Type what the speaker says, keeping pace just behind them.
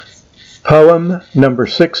Poem number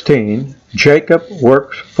 16, Jacob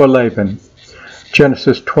Works for Laban.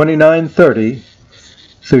 Genesis 29:30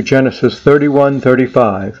 through Genesis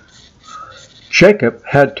 31:35. Jacob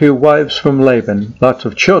had 2 wives from Laban, lots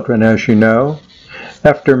of children, as you know.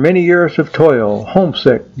 After many years of toil,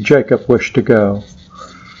 homesick, Jacob wished to go.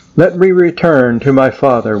 Let me return to my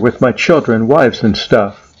father with my children, wives, and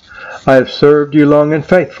stuff. I have served you long and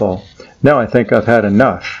faithful. Now I think I've had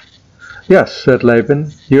enough. Yes, said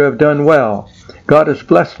Laban, you have done well. God has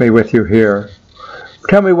blessed me with you here.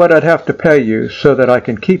 Tell me what I'd have to pay you so that I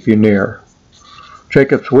can keep you near.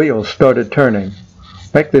 Jacob's wheels started turning.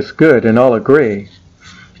 Make this good and I'll agree.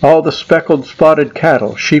 All the speckled, spotted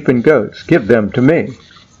cattle, sheep and goats, give them to me.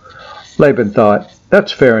 Laban thought,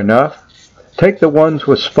 that's fair enough. Take the ones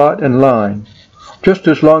with spot and line. Just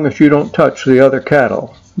as long as you don't touch the other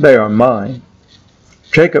cattle, they are mine.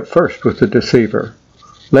 Jacob first was the deceiver.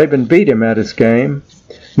 Laban beat him at his game.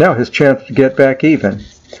 Now his chance to get back even.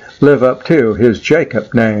 Live up to his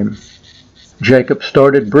Jacob name. Jacob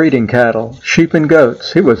started breeding cattle, sheep and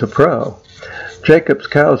goats. He was a pro. Jacob's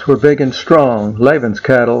cows were big and strong, Laban's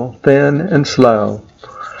cattle thin and slow.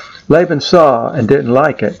 Laban saw and didn't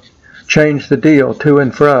like it, changed the deal to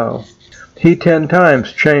and fro. He 10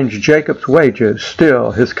 times changed Jacob's wages,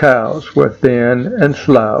 still his cows were thin and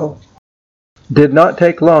slow. Did not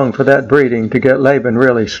take long for that breeding to get Laban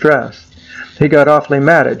really stressed. He got awfully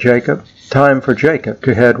mad at Jacob. Time for Jacob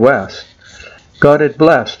to head west. God had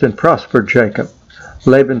blessed and prospered Jacob.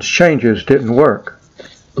 Laban's changes didn't work.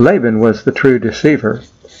 Laban was the true deceiver.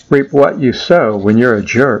 Reap what you sow when you're a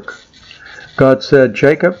jerk. God said,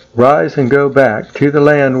 Jacob, rise and go back to the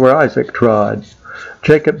land where Isaac trod.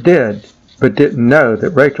 Jacob did, but didn't know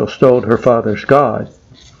that Rachel stole her father's God.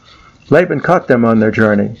 Laban caught them on their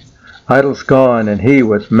journey. Idols gone, and he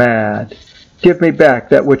was mad. Give me back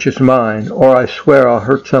that which is mine, or I swear I'll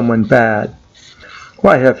hurt someone bad.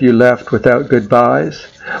 Why have you left without goodbyes?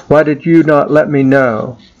 Why did you not let me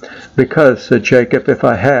know? Because, said Jacob, if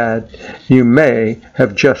I had, you may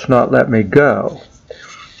have just not let me go.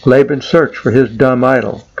 Laban searched for his dumb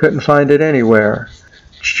idol, couldn't find it anywhere.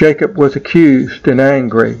 Jacob was accused and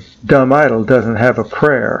angry. Dumb idol doesn't have a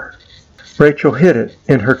prayer. Rachel hid it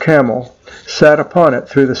in her camel, sat upon it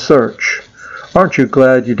through the search. Aren't you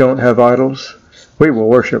glad you don't have idols? We will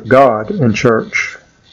worship God in church.